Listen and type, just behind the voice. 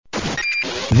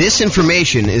This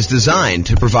information is designed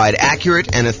to provide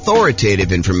accurate and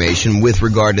authoritative information with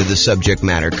regard to the subject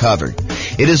matter covered.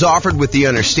 It is offered with the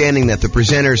understanding that the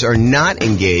presenters are not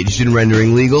engaged in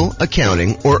rendering legal,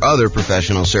 accounting, or other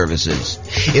professional services.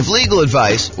 If legal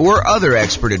advice or other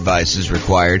expert advice is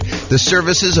required, the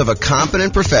services of a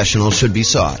competent professional should be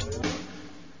sought.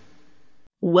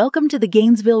 Welcome to the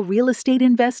Gainesville Real Estate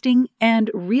Investing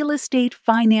and Real Estate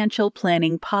Financial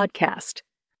Planning Podcast.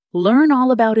 Learn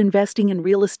all about investing in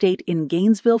real estate in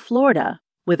Gainesville, Florida,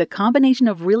 with a combination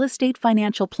of real estate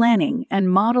financial planning and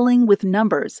modeling with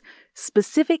numbers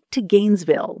specific to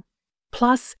Gainesville,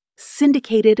 plus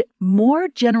syndicated, more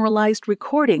generalized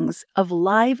recordings of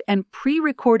live and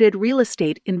pre-recorded real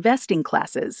estate investing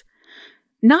classes,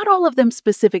 not all of them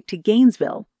specific to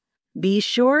Gainesville. Be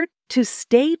sure to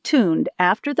stay tuned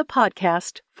after the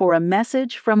podcast for a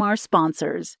message from our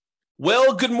sponsors.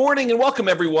 Well, good morning and welcome,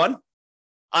 everyone.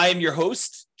 I am your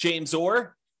host, James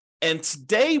Orr, and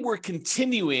today we're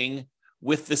continuing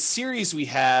with the series we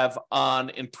have on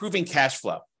improving cash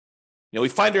flow. We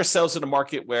find ourselves in a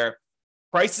market where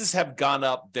prices have gone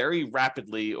up very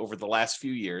rapidly over the last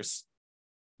few years,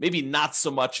 maybe not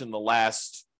so much in the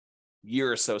last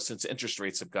year or so since interest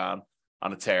rates have gone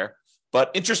on a tear,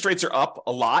 but interest rates are up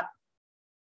a lot,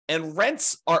 and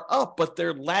rents are up, but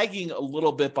they're lagging a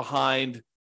little bit behind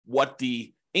what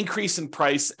the increase in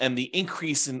price and the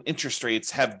increase in interest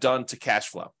rates have done to cash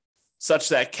flow, such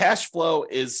that cash flow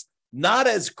is not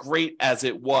as great as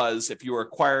it was if you were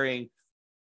acquiring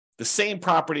the same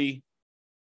property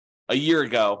a year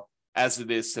ago as it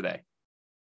is today.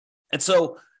 And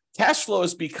so cash flow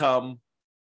has become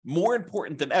more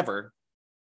important than ever,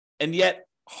 and yet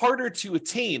harder to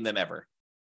attain than ever.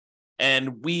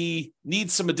 And we need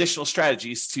some additional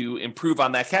strategies to improve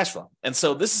on that cash flow. And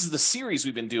so this is the series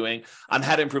we've been doing on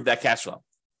how to improve that cash flow.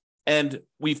 And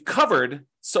we've covered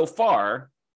so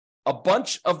far a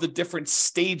bunch of the different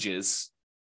stages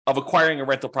of acquiring a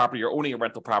rental property or owning a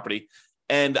rental property.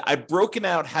 And I've broken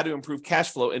out how to improve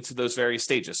cash flow into those various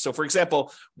stages. So for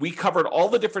example, we covered all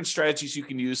the different strategies you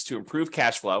can use to improve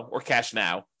cash flow or cash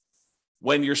now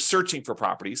when you're searching for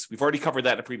properties. We've already covered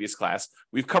that in a previous class.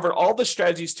 We've covered all the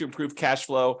strategies to improve cash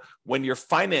flow when you're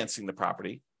financing the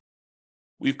property.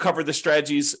 We've covered the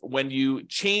strategies when you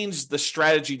change the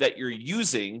strategy that you're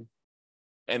using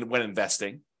and when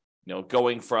investing,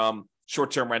 going from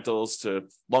short-term rentals to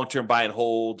long-term buy and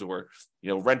hold, or,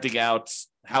 renting out,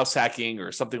 house hacking,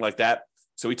 or something like that.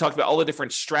 So we talked about all the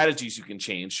different strategies you can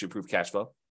change to improve cash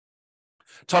flow.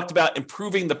 Talked about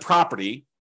improving the property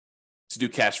to do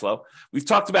cash flow. We've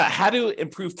talked about how to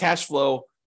improve cash flow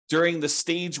during the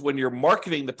stage when you're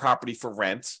marketing the property for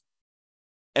rent.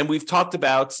 And we've talked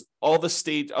about all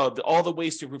the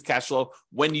ways to improve cash flow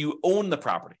when you own the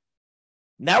property.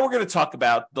 Now we're going to talk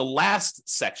about the last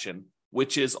section,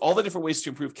 which is all the different ways to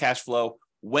improve cash flow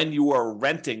when you are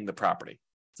renting the property.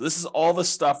 So this is all the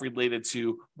stuff related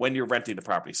to when you're renting the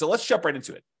property. So let's jump right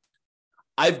into it.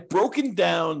 I've broken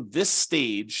down this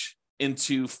stage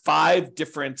into 5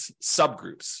 different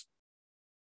subgroups.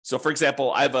 So for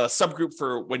example, I have a subgroup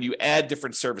for when you add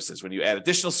different services, when you add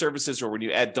additional services, or when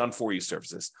you add done for you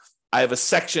services. I have a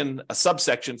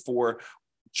subsection for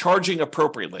charging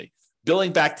appropriately,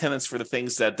 billing back tenants for the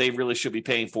things that they really should be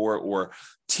paying for, or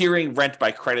tiering rent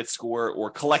by credit score, or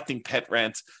collecting pet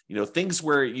rent, things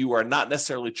where you are not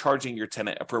necessarily charging your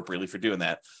tenant appropriately for doing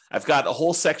that. I've got a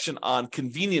whole section on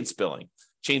convenience billing,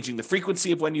 changing the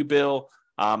frequency of when you bill,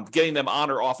 getting them on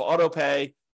or off auto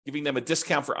pay, giving them a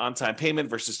discount for on-time payment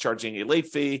versus charging a late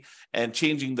fee, and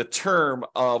changing the term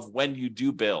of when you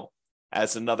do bill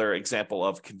as another example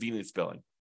of convenience billing.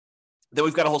 Then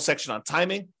we've got a whole section on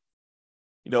timing,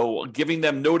 giving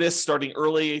them notice starting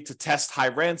early to test high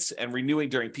rents and renewing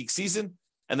during peak season.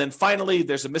 And then finally,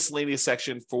 there's a miscellaneous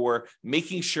section for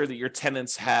making sure that your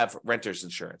tenants have renter's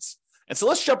insurance. And so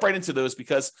let's jump right into those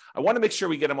because I want to make sure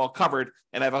we get them all covered,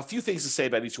 and I have a few things to say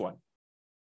about each one.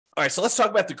 All right, so let's talk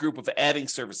about the group of adding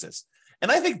services. And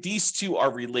I think these two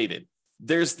are related.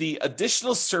 There's the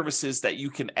additional services that you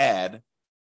can add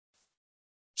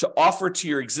to offer to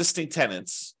your existing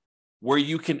tenants where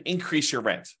you can increase your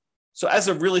rent. So as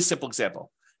a really simple example,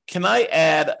 can I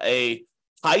add a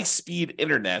high-speed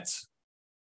internet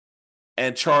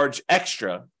and charge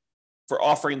extra for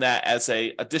offering that as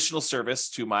an additional service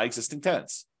to my existing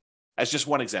tenants? As just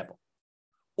one example.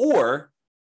 Or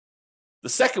the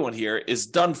second one here is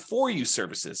done for you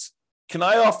services. Can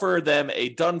I offer them a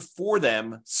done for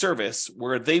them service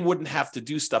where they wouldn't have to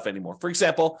do stuff anymore? For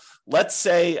example, let's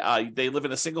say they live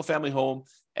in a single family home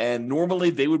and normally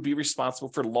they would be responsible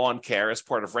for lawn care as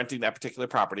part of renting that particular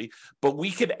property, but we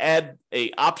could add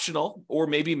a optional or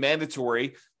maybe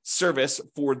mandatory service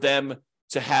for them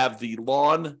to have the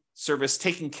lawn service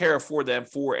taken care of for them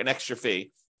for an extra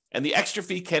fee. And the extra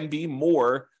fee can be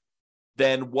more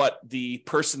than what the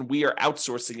person we are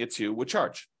outsourcing it to would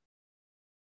charge.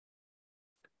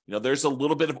 There's a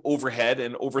little bit of overhead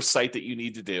and oversight that you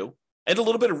need to do, and a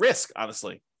little bit of risk,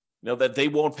 honestly, that they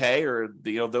won't pay, or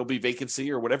there'll be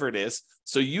vacancy or whatever it is.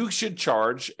 So you should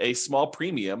charge a small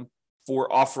premium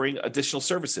for offering additional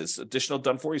services, additional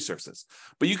done-for-you services.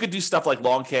 But you could do stuff like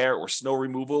lawn care or snow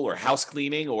removal or house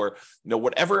cleaning or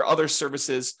whatever other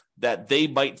services that they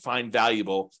might find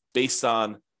valuable based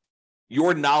on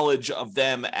your knowledge of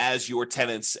them as your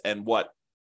tenants and what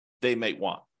they might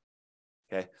want.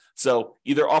 Okay, so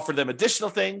either offer them additional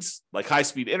things like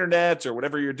high-speed internet or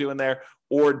whatever you're doing there,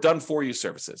 or done-for-you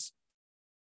services.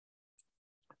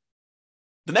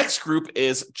 The next group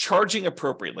is charging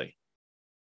appropriately.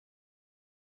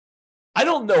 I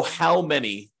don't know how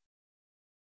many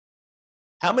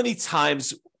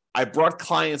times I brought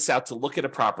clients out to look at a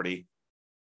property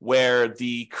where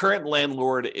the current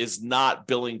landlord is not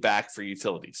billing back for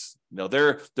utilities.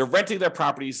 They're renting their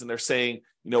properties and they're saying,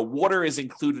 water is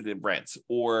included in rent,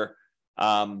 or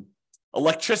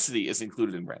electricity is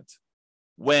included in rent,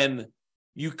 when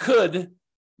you could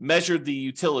measure the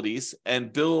utilities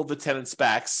and bill the tenants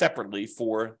back separately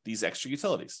for these extra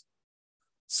utilities.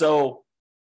 So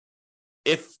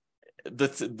if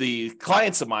the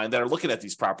clients of mine that are looking at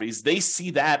these properties, they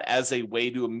see that as a way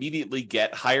to immediately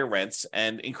get higher rents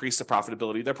and increase the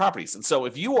profitability of their properties. And so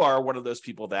if you are one of those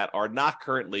people that are not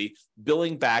currently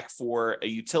billing back for a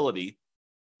utility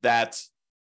that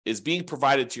is being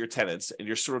provided to your tenants, and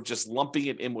you're sort of just lumping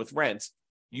it in with rent,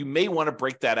 you may want to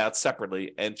break that out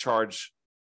separately and charge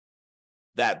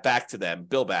that back to them,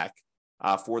 bill back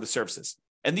for the services.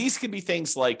 And these can be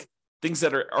things like things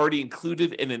that are already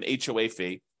included in an HOA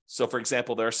fee. So, for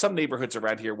example, there are some neighborhoods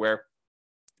around here where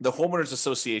the homeowners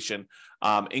association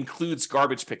includes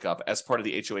garbage pickup as part of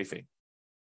the HOA fee.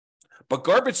 But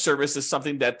garbage service is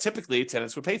something that typically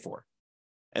tenants would pay for.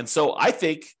 And so I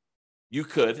think you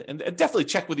could, and definitely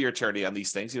check with your attorney on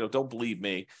these things, don't believe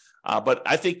me, but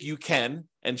I think you can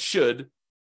and should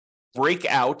break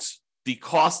out the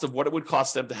cost of what it would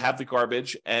cost them to have the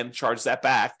garbage and charge that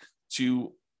back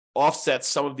to offset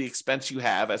some of the expense you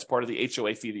have as part of the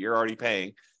HOA fee that you're already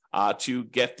paying to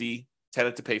get the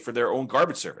tenant to pay for their own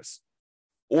garbage service.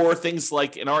 Or things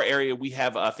like in our area, we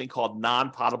have a thing called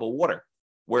non-potable water,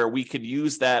 where we can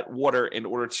use that water in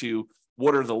order to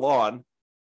water the lawn.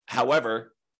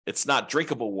 However, it's not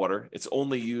drinkable water. It's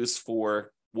only used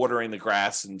for watering the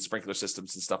grass and sprinkler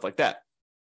systems and stuff like that.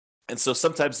 And so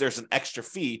sometimes there's an extra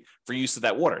fee for use of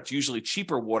that water. It's usually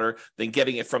cheaper water than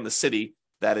getting it from the city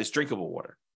that is drinkable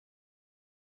water.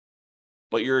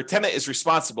 But your tenant is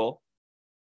responsible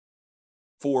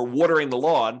for watering the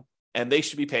lawn, and they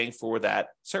should be paying for that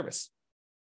service.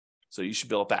 So you should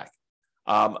bill it back.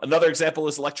 Another example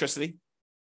is electricity.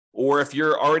 Or if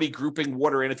you're already grouping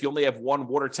water in, if you only have one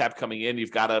water tap coming in,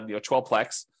 you've got a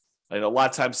 12-plex. A lot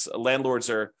of times landlords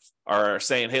are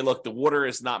saying, hey, look, the water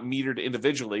is not metered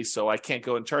individually, so I can't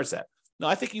go and charge that. No,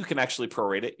 I think you can actually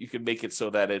prorate it. You can make it so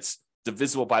that it's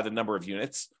divisible by the number of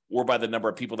units or by the number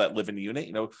of people that live in the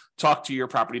unit. Talk to your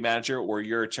property manager or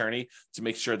your attorney to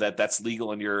make sure that that's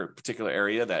legal in your particular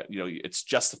area, that it's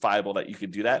justifiable that you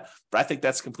can do that. But I think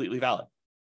that's completely valid.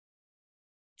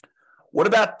 What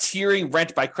about tiering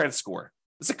rent by credit score?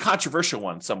 It's a controversial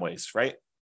one in some ways, right?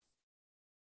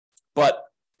 But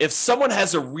if someone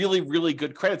has a really, really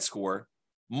good credit score,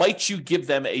 might you give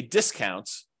them a discount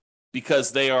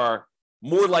because they are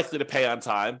more likely to pay on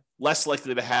time, less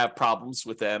likely to have problems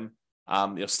with them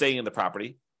staying in the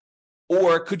property?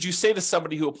 Or could you say to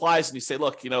somebody who applies and you say,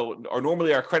 look, or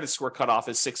normally our credit score cutoff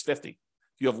is 650. If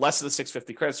you have less than a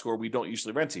 650 credit score, we don't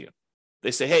usually rent to you. They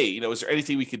say, hey, is there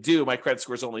anything we could do? My credit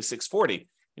score is only 640.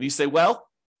 And you say, well,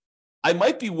 I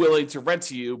might be willing to rent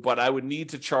to you, but I would need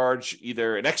to charge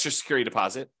either an extra security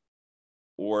deposit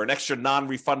or an extra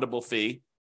non-refundable fee,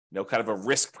 kind of a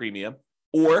risk premium,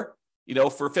 or,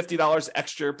 for $50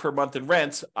 extra per month in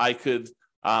rent, I could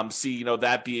see,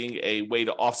 that being a way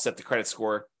to offset the credit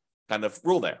score kind of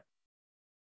rule there.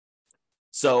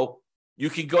 So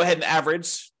you can go ahead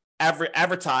and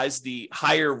advertise the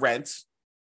higher rent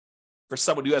for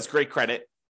someone who has great credit,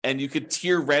 and you could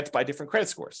tier rent by different credit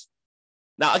scores.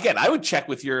 Now, again, I would check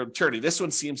with your attorney. This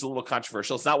one seems a little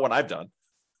controversial. It's not what I've done.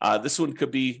 This one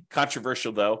could be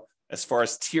controversial, though, as far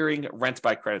as tiering rent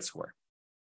by credit score.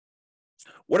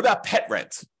 What about pet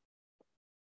rent?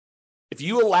 If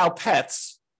you allow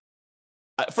pets,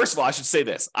 first of all, I should say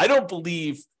this. I don't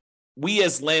believe we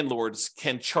as landlords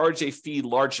can charge a fee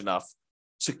large enough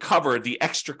to cover the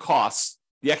extra costs,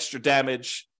 the extra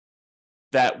damage,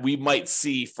 that we might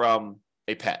see from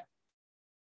a pet.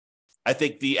 I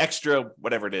think the extra,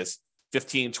 whatever it is,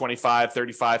 $15, $25,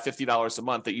 $35, $50 a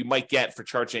month that you might get for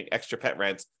charging extra pet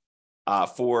rent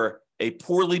for a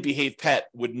poorly behaved pet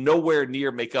would nowhere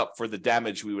near make up for the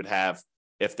damage we would have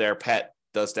if their pet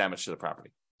does damage to the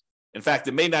property. In fact,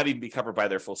 it may not even be covered by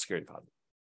their full security deposit.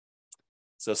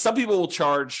 So some people will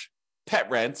charge pet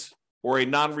rent or a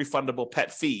non-refundable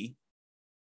pet fee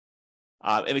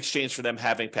in exchange for them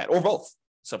having pet, or both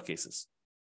in some cases.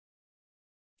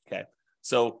 Okay,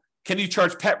 so can you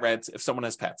charge pet rent if someone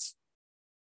has pets?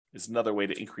 Is another way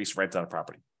to increase rent on a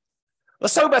property.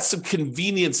 Let's talk about some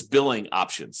convenience billing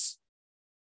options.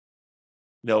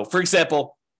 For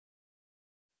example,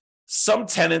 some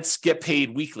tenants get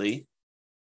paid weekly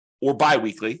or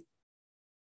biweekly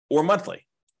or monthly.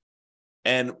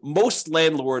 And most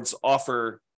landlords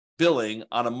offer billing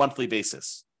on a monthly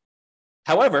basis.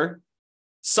 However,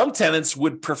 some tenants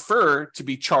would prefer to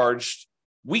be charged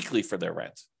weekly for their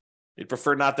rent. They'd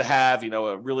prefer not to have,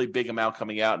 a really big amount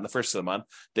coming out in the first of the month.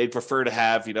 They'd prefer to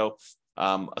have,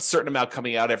 a certain amount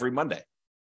coming out every Monday.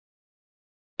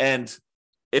 And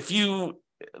if you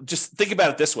just think about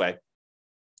it this way,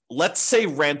 let's say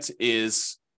rent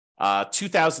is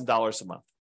 $2,000 a month.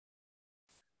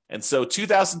 And so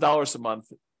 $2,000 a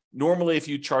month, normally if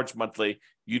you charge monthly,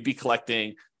 you'd be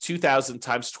collecting $2,000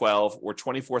 times 12 or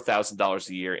 $24,000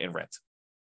 a year in rent.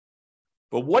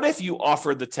 But what if you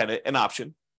offered the tenant an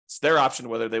option? It's their option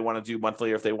whether they want to do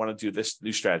monthly or if they want to do this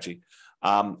new strategy.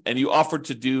 And you offered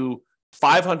to do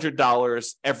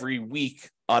 $500 every week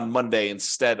on Monday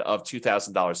instead of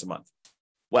 $2,000 a month.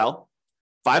 Well,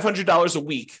 $500 a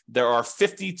week, there are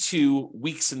 52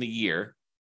 weeks in the year.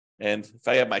 And if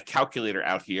I have my calculator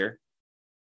out here,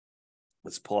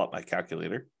 let's pull up my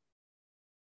calculator.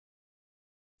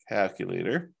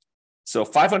 So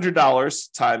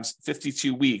 $500 times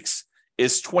 52 weeks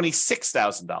is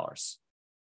 $26,000.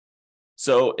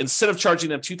 So instead of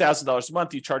charging them $2,000 a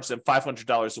month, you charge them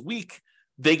 $500 a week.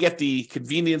 They get the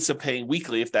convenience of paying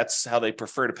weekly if that's how they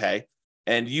prefer to pay.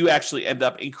 And you actually end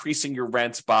up increasing your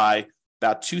rent by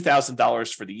about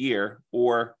 $2,000 for the year,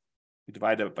 or you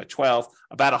divide it by 12,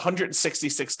 about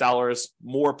 $166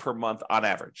 more per month on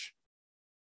average.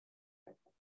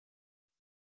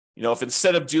 If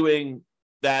instead of doing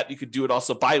that, you could do it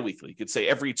also biweekly. You could say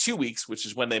every 2 weeks, which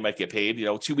is when they might get paid,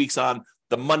 2 weeks on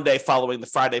the Monday following the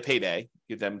Friday payday,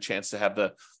 give them a chance to have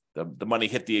the money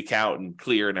hit the account and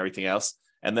clear and everything else.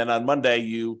 And then on Monday,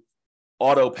 you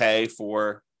auto pay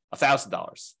for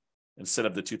 $1,000 instead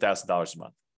of the $2,000 a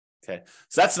month. Okay,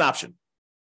 so that's an option.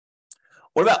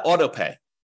 What about auto pay?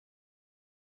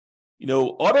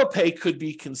 Auto pay could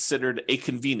be considered a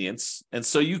convenience. And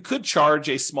so you could charge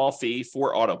a small fee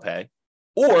for auto pay.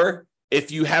 Or if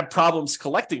you have problems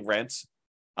collecting rent,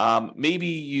 maybe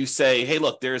you say, hey,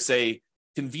 look, there's a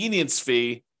convenience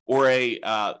fee or a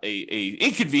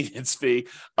inconvenience fee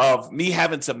of me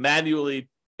having to manually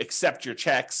accept your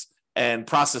checks and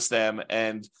process them.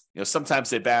 And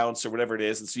sometimes they bounce or whatever it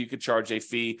is. And so you could charge a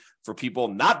fee for people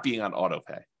not being on auto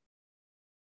pay.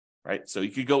 Right. So you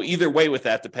could go either way with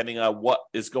that, depending on what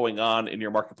is going on in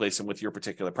your marketplace and with your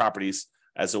particular properties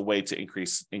as a way to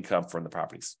increase income from the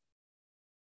properties.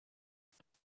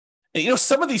 And,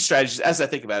 some of these strategies, as I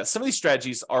think about it, some of these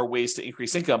strategies are ways to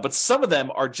increase income, but some of them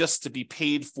are just to be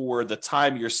paid for the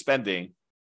time you're spending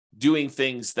doing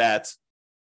things that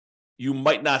you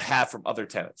might not have from other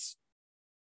tenants.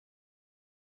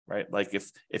 Right? Like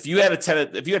if you had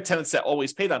tenants that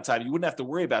always paid on time, you wouldn't have to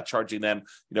worry about charging them,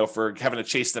 for having to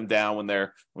chase them down when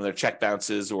their check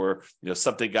bounces or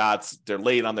something they're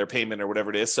late on their payment or whatever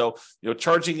it is. So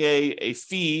charging a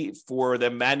fee for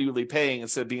them manually paying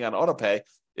instead of being on auto pay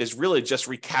is really just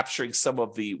recapturing some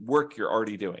of the work you're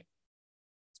already doing.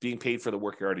 It's being paid for the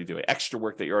work you're already doing, extra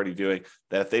work that you're already doing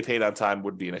that if they paid on time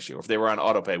wouldn't be an issue. If they were on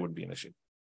auto pay, wouldn't be an issue.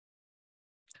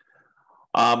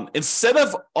 Instead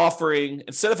of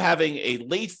having a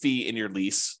late fee in your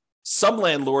lease, some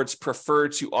landlords prefer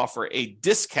to offer a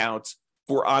discount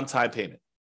for on-time payment.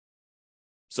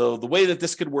 So the way that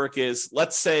this could work is,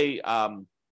 let's say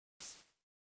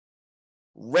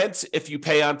rent, if you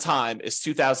pay on time, is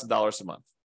 $2,000 a month.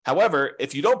 However,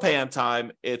 if you don't pay on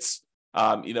time, it's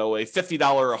a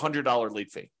 $50 or $100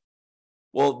 late fee.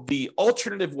 Well, the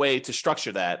alternative way to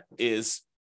structure that is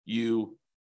you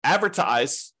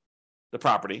advertise the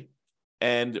property,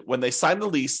 and when they sign the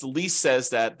lease says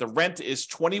that the rent is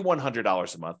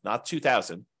 $2,100 a month, not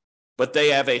 $2,000, but they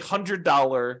have a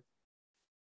 $100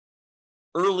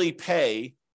 early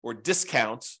pay or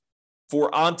discount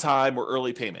for on-time or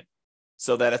early payment.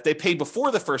 So that if they pay before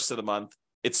the first of the month,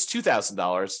 it's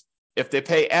 $2,000. If they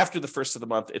pay after the first of the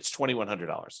month, it's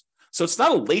 $2,100. So it's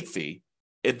not a late fee.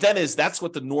 That's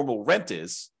what the normal rent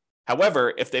is.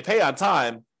 However, if they pay on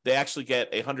time, they actually get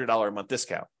a $100 a month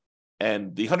discount.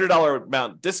 And the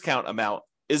 $100 discount amount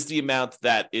is the amount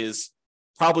that is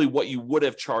probably what you would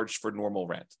have charged for normal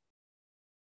rent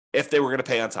if they were going to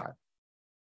pay on time.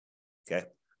 Okay.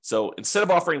 So instead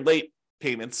of offering late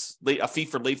payments, a fee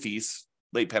for late fees,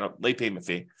 late payment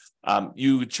fee,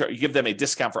 you give them a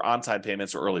discount for on-time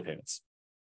payments or early payments.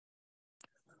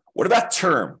 What about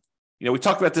term? We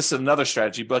talked about this in another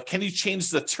strategy, but can you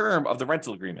change the term of the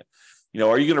rental agreement?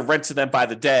 Are you going to rent to them by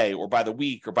the day or by the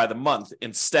week or by the month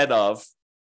instead of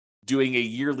doing a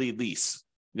yearly lease?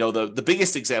 The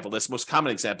biggest example, this most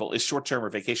common example, is short-term or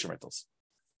vacation rentals.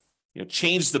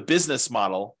 Change the business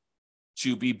model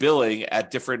to be billing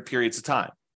at different periods of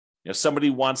time. Somebody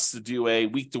wants to do a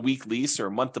week-to-week lease or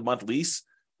a month-to-month lease,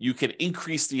 you can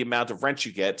increase the amount of rent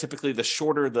you get. Typically, the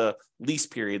shorter the lease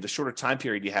period, the shorter time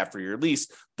period you have for your lease,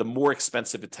 the more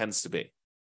expensive it tends to be.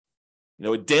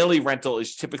 A daily rental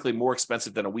is typically more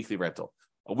expensive than a weekly rental.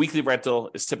 A weekly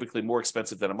rental is typically more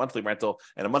expensive than a monthly rental,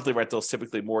 and a monthly rental is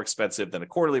typically more expensive than a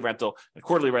quarterly rental, and a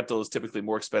quarterly rental is typically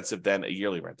more expensive than a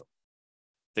yearly rental.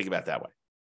 Think about it that way.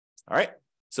 All right?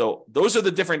 So those are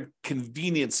the different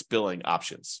convenience billing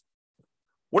options.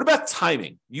 What about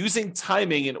timing? Using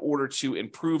timing in order to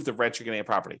improve the rent you're getting at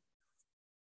property.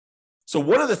 So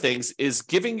one of the things is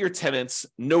giving your tenants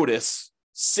notice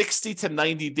 60 to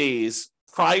 90 days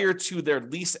prior to their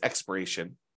lease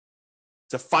expiration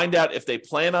to find out if they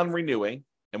plan on renewing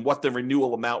and what the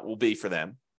renewal amount will be for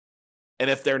them. And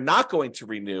if they're not going to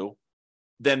renew,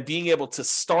 then being able to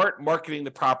start marketing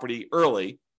the property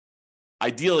early,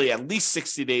 ideally at least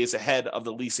 60 days ahead of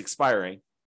the lease expiring,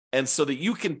 and so that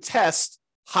you can test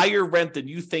higher rent than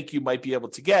you think you might be able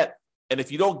to get. And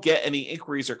if you don't get any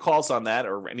inquiries or calls on that,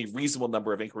 or any reasonable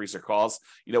number of inquiries or calls,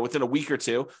 within a week or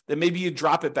two, then maybe you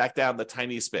drop it back down the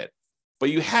tiniest bit. But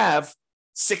you have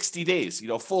 60 days,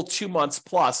 full 2 months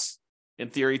plus, in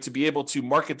theory, to be able to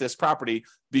market this property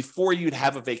before you'd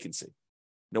have a vacancy.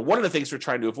 Now, one of the things we're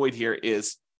trying to avoid here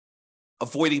is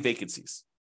avoiding vacancies.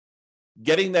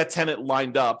 Getting that tenant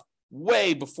lined up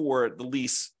way before the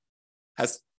lease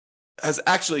has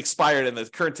actually expired and the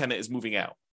current tenant is moving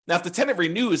out. Now, if the tenant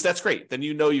renews, that's great. Then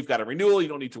you've got a renewal. You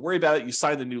don't need to worry about it. You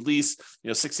sign the new lease,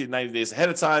 60 to 90 days ahead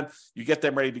of time. You get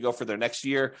them ready to go for their next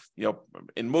year.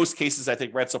 In most cases, I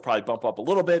think rents will probably bump up a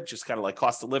little bit, just kind of like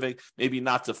cost of living, maybe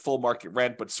not to full market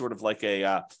rent, but sort of like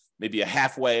maybe a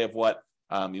halfway of what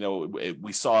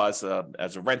we saw as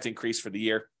a rent increase for the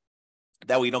year.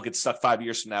 That way you don't get stuck 5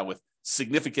 years from now with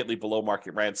significantly below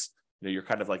market rents. You're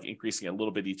kind of like increasing a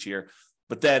little bit each year.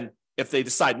 But then if they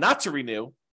decide not to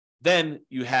renew, then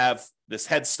you have this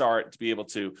head start to be able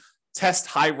to test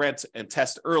high rent and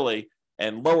test early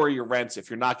and lower your rents if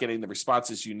you're not getting the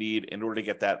responses you need in order to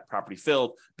get that property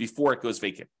filled before it goes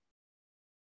vacant.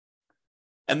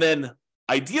 And then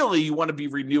ideally, you want to be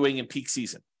renewing in peak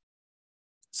season.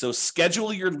 So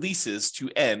schedule your leases to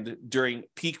end during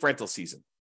peak rental season.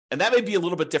 And that may be a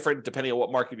little bit different depending on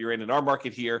what market you're in. In our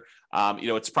market here,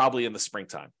 it's probably in the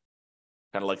springtime,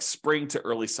 kind of like spring to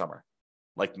early summer,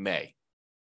 like May.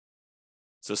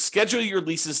 So schedule your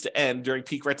leases to end during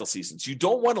peak rental seasons. You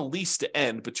don't want a lease to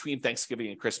end between Thanksgiving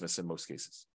and Christmas in most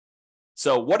cases.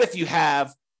 So what if you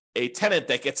have a tenant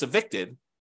that gets evicted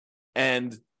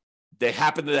and they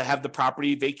happen to have the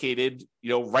property vacated,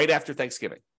 right after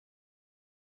Thanksgiving?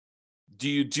 Do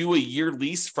you do a year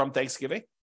lease from Thanksgiving?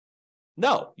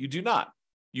 No, you do not.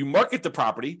 You market the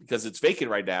property because it's vacant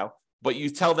right now, but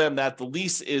you tell them that the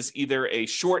lease is either a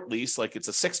short lease, like it's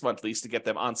a 6-month lease to get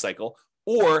them on cycle,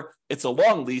 or it's a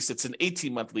long lease, it's an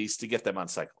 18-month lease to get them on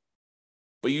cycle.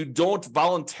 But you don't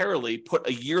voluntarily put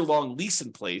a year-long lease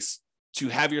in place to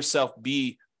have yourself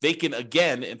be vacant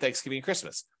again in Thanksgiving and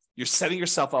Christmas. You're setting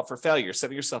yourself up for failure. You're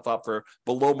setting yourself up for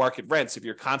below market rents if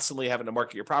you're constantly having to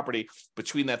market your property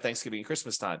between that Thanksgiving and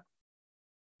Christmas time.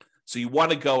 So you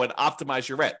want to go and optimize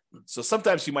your rent. So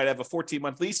sometimes you might have a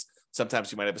 14-month lease.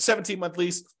 Sometimes you might have a 17-month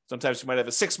lease. Sometimes you might have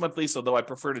a 6-month lease, although I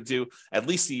prefer to do at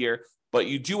least a year. But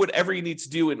you do whatever you need to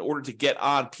do in order to get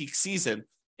on peak season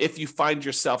if you find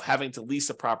yourself having to lease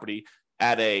a property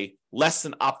at a less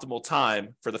than optimal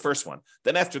time for the first one.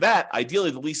 Then after that,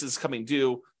 ideally, the lease is coming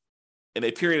due in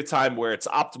a period of time where it's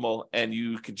optimal and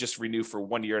you can just renew for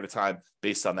 1 year at a time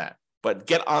based on that. But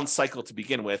get on cycle to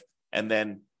begin with and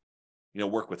then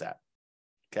work with that.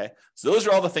 Okay. So those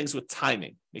are all the things with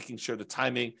timing, making sure the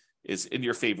timing is in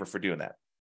your favor for doing that.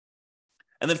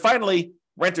 And then finally,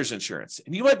 renter's insurance.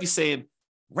 And you might be saying,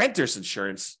 renter's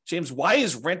insurance? James, why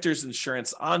is renter's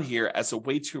insurance on here as a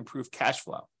way to improve cash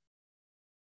flow?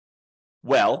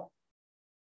 Well,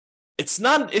 It's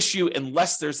not an issue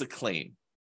unless there's a claim,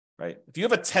 right? If you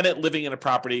have a tenant living in a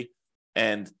property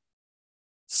and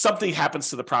something happens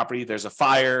to the property, there's a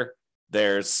fire,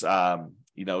 there's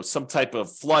some type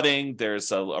of flooding,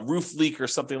 there's a roof leak or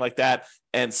something like that,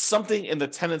 and something in the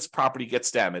tenant's property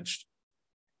gets damaged,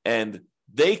 and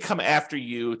they come after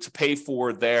you to pay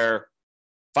for their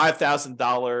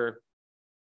 $5,000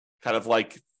 kind of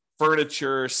like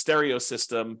furniture stereo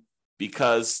system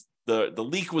because the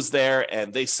leak was there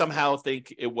and they somehow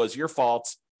think it was your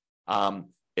fault.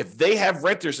 If they have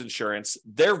renter's insurance,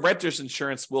 their renter's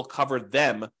insurance will cover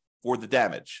them for the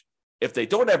damage. If they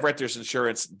don't have renter's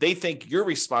insurance, they think you're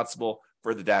responsible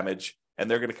for the damage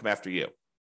and they're going to come after you.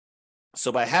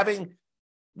 So by having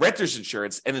renter's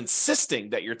insurance and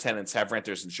insisting that your tenants have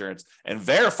renter's insurance and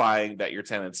verifying that your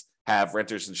tenants have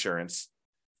renter's insurance,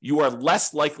 you are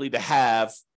less likely to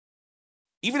have,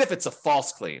 even if it's a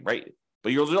false claim, right?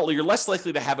 But you're less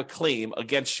likely to have a claim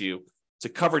against you to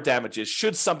cover damages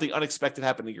should something unexpected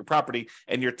happen to your property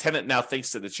and your tenant now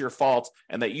thinks that it's your fault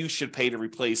and that you should pay to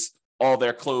replace all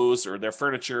their clothes or their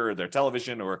furniture or their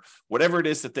television or whatever it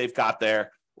is that they've got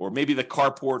there. Or maybe the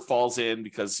carport falls in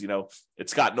because,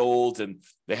 it's gotten old and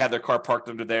they have their car parked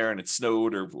under there and it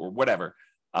snowed or whatever,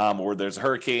 or there's a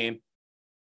hurricane.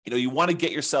 You want to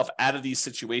get yourself out of these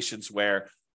situations where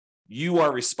you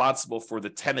are responsible for the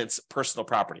tenant's personal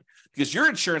property because your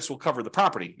insurance will cover the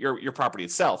property, your property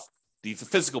itself, the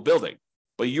physical building.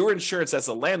 But your insurance as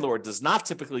a landlord does not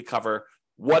typically cover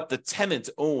what the tenant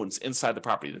owns inside the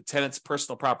property, the tenant's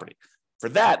personal property. For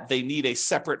that, they need a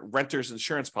separate renter's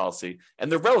insurance policy,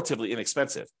 and they're relatively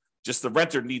inexpensive. Just the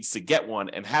renter needs to get one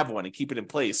and have one and keep it in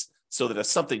place so that if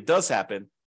something does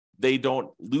happen, they don't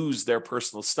lose their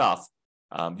personal stuff.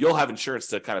 You'll have insurance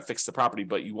to kind of fix the property,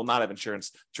 but you will not have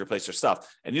insurance to replace your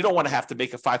stuff. And you don't want to have to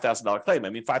make a $5,000 claim. I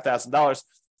mean, $5,000,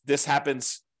 this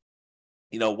happens,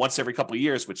 once every couple of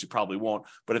years, which it probably won't.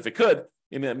 But if it could,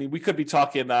 we could be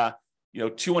talking,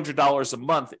 $200 a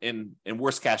month in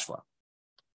worst cash flow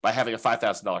by having a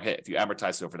 $5,000 hit if you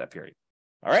amortize it over that period.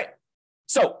 All right.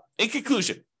 So in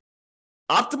conclusion,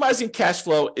 optimizing cash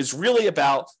flow is really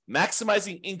about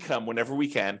maximizing income whenever we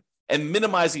can and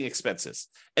minimizing expenses.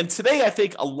 And today, I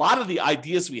think a lot of the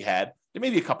ideas we had, there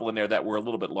may be a couple in there that were a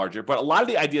little bit larger, but a lot of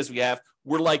the ideas we have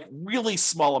were like really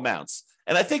small amounts.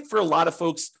 And I think for a lot of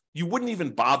folks, you wouldn't even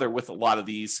bother with a lot of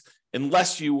these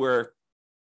unless you were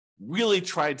really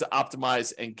trying to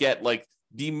optimize and get like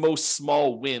the most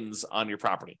small wins on your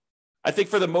property. I think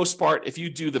for the most part, if you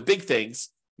do the big things,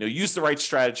 use the right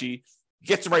strategy,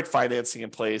 get the right financing in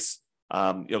place,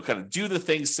 kind of do the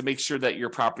things to make sure that your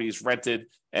property is rented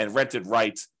and rented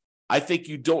right. I think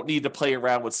you don't need to play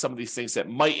around with some of these things that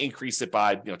might increase it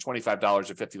by $25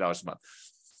 or $50 a month.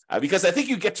 Because I think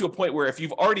you get to a point where if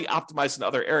you've already optimized in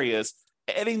other areas,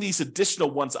 adding these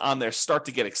additional ones on there start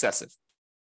to get excessive.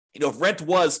 If rent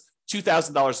was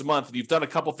 $2,000 a month and you've done a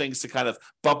couple things to kind of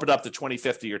bump it up to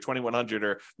 $2,050 or $2,100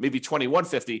 or maybe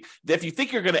 $2,150, then if you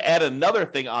think you're going to add another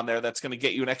thing on there that's going to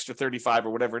get you an extra $35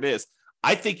 or whatever it is,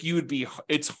 I think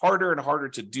it's harder and harder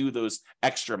to do those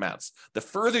extra amounts. The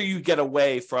further you get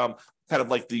away from kind of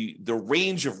like the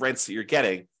range of rents that you're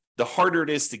getting, the harder it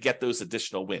is to get those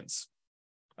additional wins,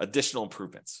 additional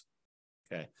improvements.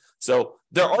 Okay. So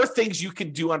there are things you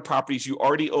can do on properties you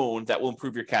already own that will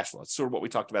improve your cash flow. That's sort of what we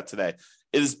talked about today.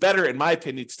 It is better, in my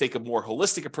opinion, to take a more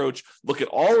holistic approach, look at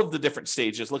all of the different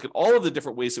stages, look at all of the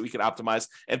different ways that we can optimize,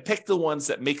 and pick the ones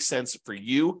that make sense for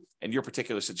you and your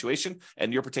particular situation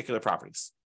and your particular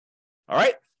properties. All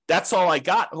right. That's all I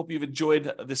got. I hope you've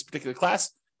enjoyed this particular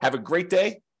class. Have a great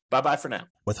day. Bye-bye for now.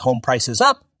 With home prices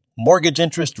up, mortgage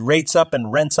interest rates up,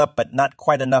 and rents up, but not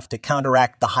quite enough to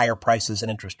counteract the higher prices and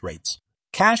interest rates.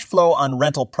 Cash flow on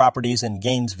rental properties in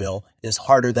Gainesville is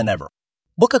harder than ever.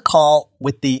 Book a call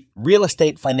with the Real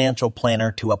Estate Financial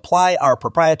Planner to apply our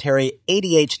proprietary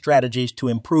 88 strategies to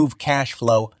improve cash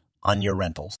flow on your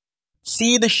rentals.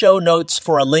 See the show notes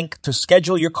for a link to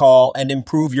schedule your call and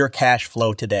improve your cash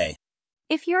flow today.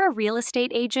 If you're a real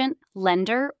estate agent,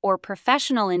 lender, or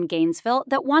professional in Gainesville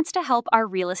that wants to help our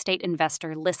real estate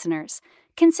investor listeners,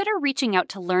 consider reaching out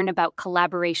to learn about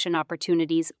collaboration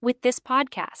opportunities with this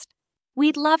podcast.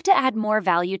 We'd love to add more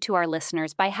value to our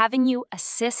listeners by having you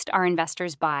assist our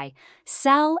investors buy,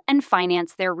 sell, and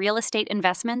finance their real estate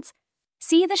investments.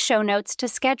 See the show notes to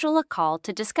schedule a call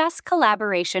to discuss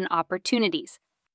collaboration opportunities.